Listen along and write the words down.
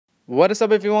What is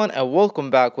up everyone, and welcome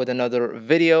back with another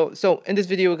video. So in this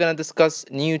video we're gonna discuss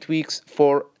new tweaks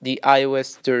for the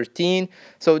iOS 13.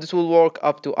 So this will work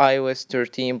up to iOS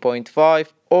 13.5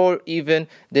 or even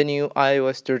the new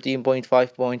iOS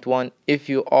 13.5.1 if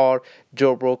you are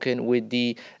jailbroken with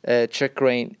the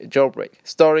checkra1n jailbreak.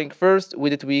 Starting first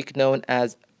with a tweak known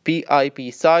as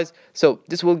PIPsize. So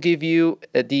this will give you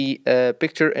the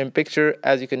picture-in-picture.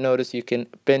 As you can notice, you can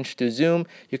pinch to zoom,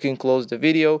 you can close the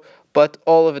video, but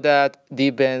all of that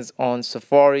depends on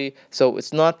Safari. So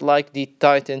it's not like the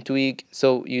Titan tweak.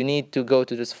 So you need to go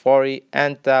to the Safari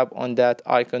and tap on that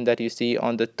icon that you see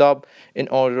on the top in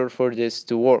order for this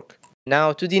to work.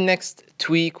 Now to the next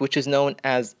tweak, which is known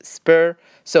as Spur.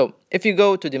 So if you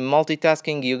go to the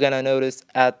multitasking, you're gonna notice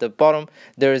at the bottom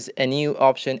there's a new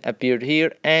option appeared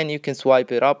here, and you can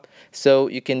swipe it up so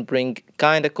you can bring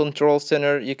kind of control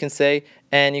center, you can say,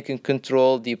 and you can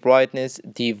control the brightness,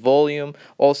 the volume.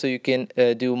 Also you can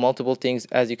do multiple things,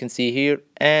 as you can see here,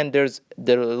 and there's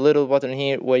the little button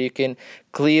here where you can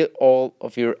clear all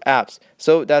of your apps.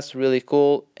 So that's really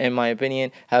cool in my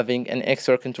opinion, having an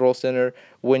extra control center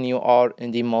when you are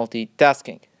in the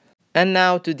multitasking. And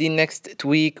now to the next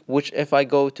tweak, which if I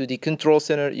go to the control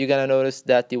center, you're gonna notice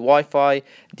that the Wi-Fi,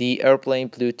 the airplane,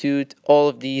 Bluetooth, all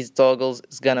of these toggles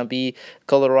is gonna be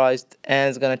colorized, and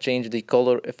it's gonna change the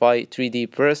color. If I 3D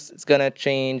press, it's gonna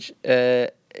change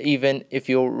even if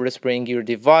you're whispering your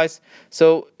device.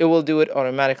 So it will do it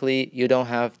automatically, you don't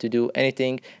have to do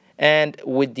anything. And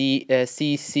with the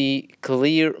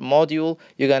Ccclear module,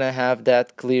 you're gonna have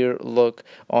that clear look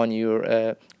on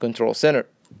your control center.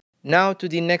 Now to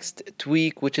the next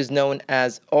tweak, which is known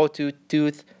as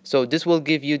Autotooth. So this will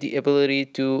give you the ability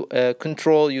to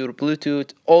control your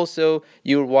Bluetooth, also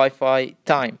your Wi-Fi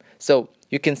time. So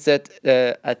you can set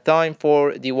a time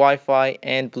for the Wi-Fi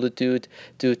and Bluetooth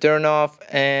to turn off,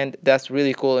 and that's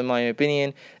really cool in my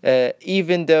opinion.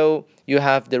 Even though you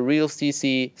have the real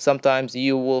CC, sometimes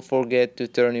you will forget to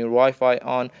turn your Wi-Fi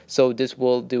on, so this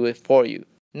will do it for you.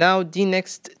 Now the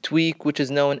next tweak, which is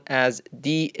known as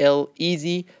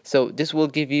Dleasy. So this will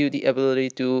give you the ability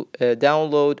to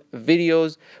download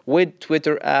videos with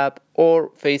Twitter app or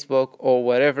Facebook or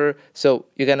whatever. So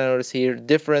you're gonna notice here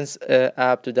different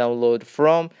app to download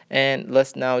from, and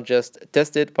let's now just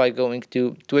test it by going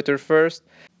to Twitter first.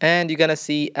 And you're gonna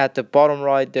see at the bottom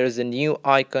right there's a new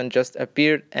icon just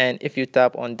appeared, and if you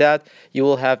tap on that you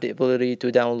will have the ability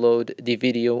to download the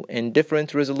video in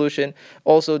different resolution.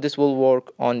 Also this will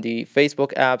work on the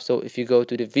Facebook app. So if you go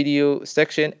to the video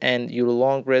section and you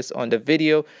long press on the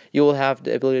video, you will have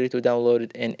the ability to download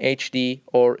it in HD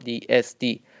or the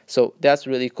SD. So that's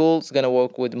really cool. It's gonna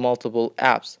work with multiple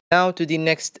apps. Now to the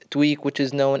next tweak, which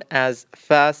is known as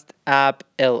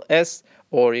FastAppLs,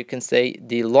 or you can say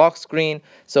the lock screen.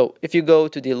 So if you go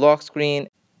to the lock screen,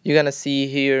 you're gonna see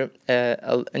here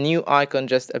a new icon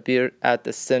just appear at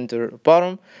the center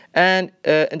bottom, and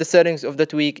in the settings of the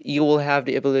tweak you will have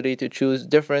the ability to choose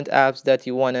different apps that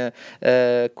you want to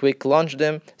quick launch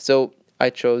them. So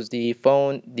I chose the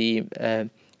phone, the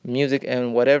music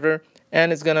and whatever,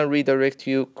 and it's gonna redirect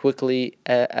you quickly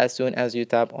as soon as you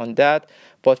tap on that.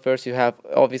 But first you have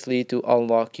obviously to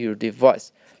unlock your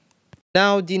device.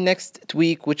 Now the next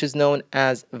tweak, which is known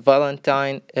as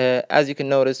Valentine. As you can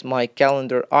notice, my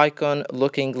calendar icon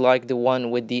looking like the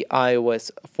one with the iOS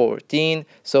 14.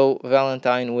 So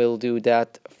Valentine will do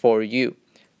that for you.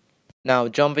 Now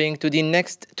jumping to the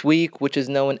next tweak, which is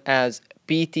known as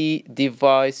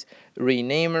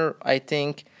BTDeviceRenamer, I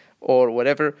think, or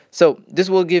whatever. So this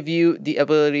will give you the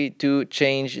ability to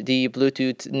change the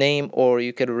Bluetooth name, or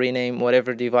you can rename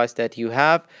whatever device that you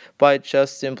have by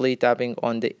just simply tapping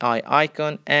on the eye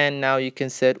icon, and now you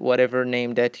can set whatever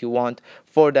name that you want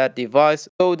for that device.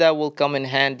 So that will come in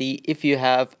handy if you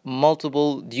have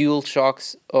multiple dual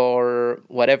shocks or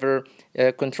whatever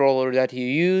controller that you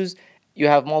use. You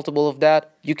have multiple of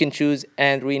that, you can choose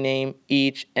and rename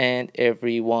each and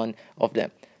every one of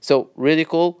them. So really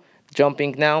cool.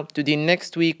 Jumping now to the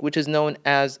next tweak, which is known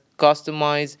as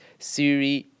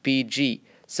CostomsiriBG.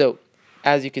 So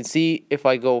as you can see, if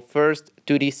I go first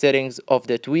to the settings of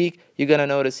the tweak, you're gonna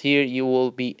notice here you will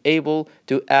be able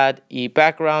to add a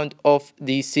background of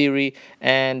the Siri,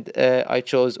 and I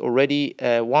chose already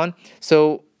one.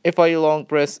 So if I long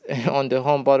press on the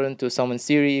home button to summon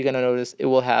Siri, you're gonna notice it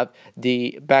will have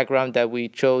the background that we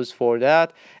chose for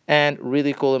that. And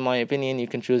really cool in my opinion, you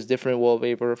can choose different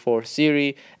wallpaper for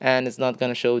Siri and it's not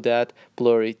gonna show that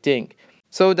blurry thing.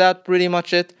 So that's pretty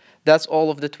much it. That's all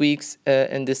of the tweaks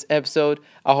in this episode.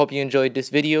 I hope you enjoyed this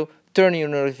video. turn your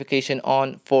notification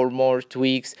on for more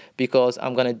tweaks, because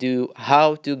I'm gonna do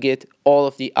how to get all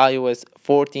of the iOS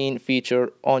 14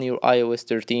 feature on your iOS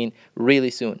 13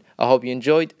 really soon. I hope you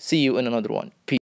enjoyed. See you in another one. Peace.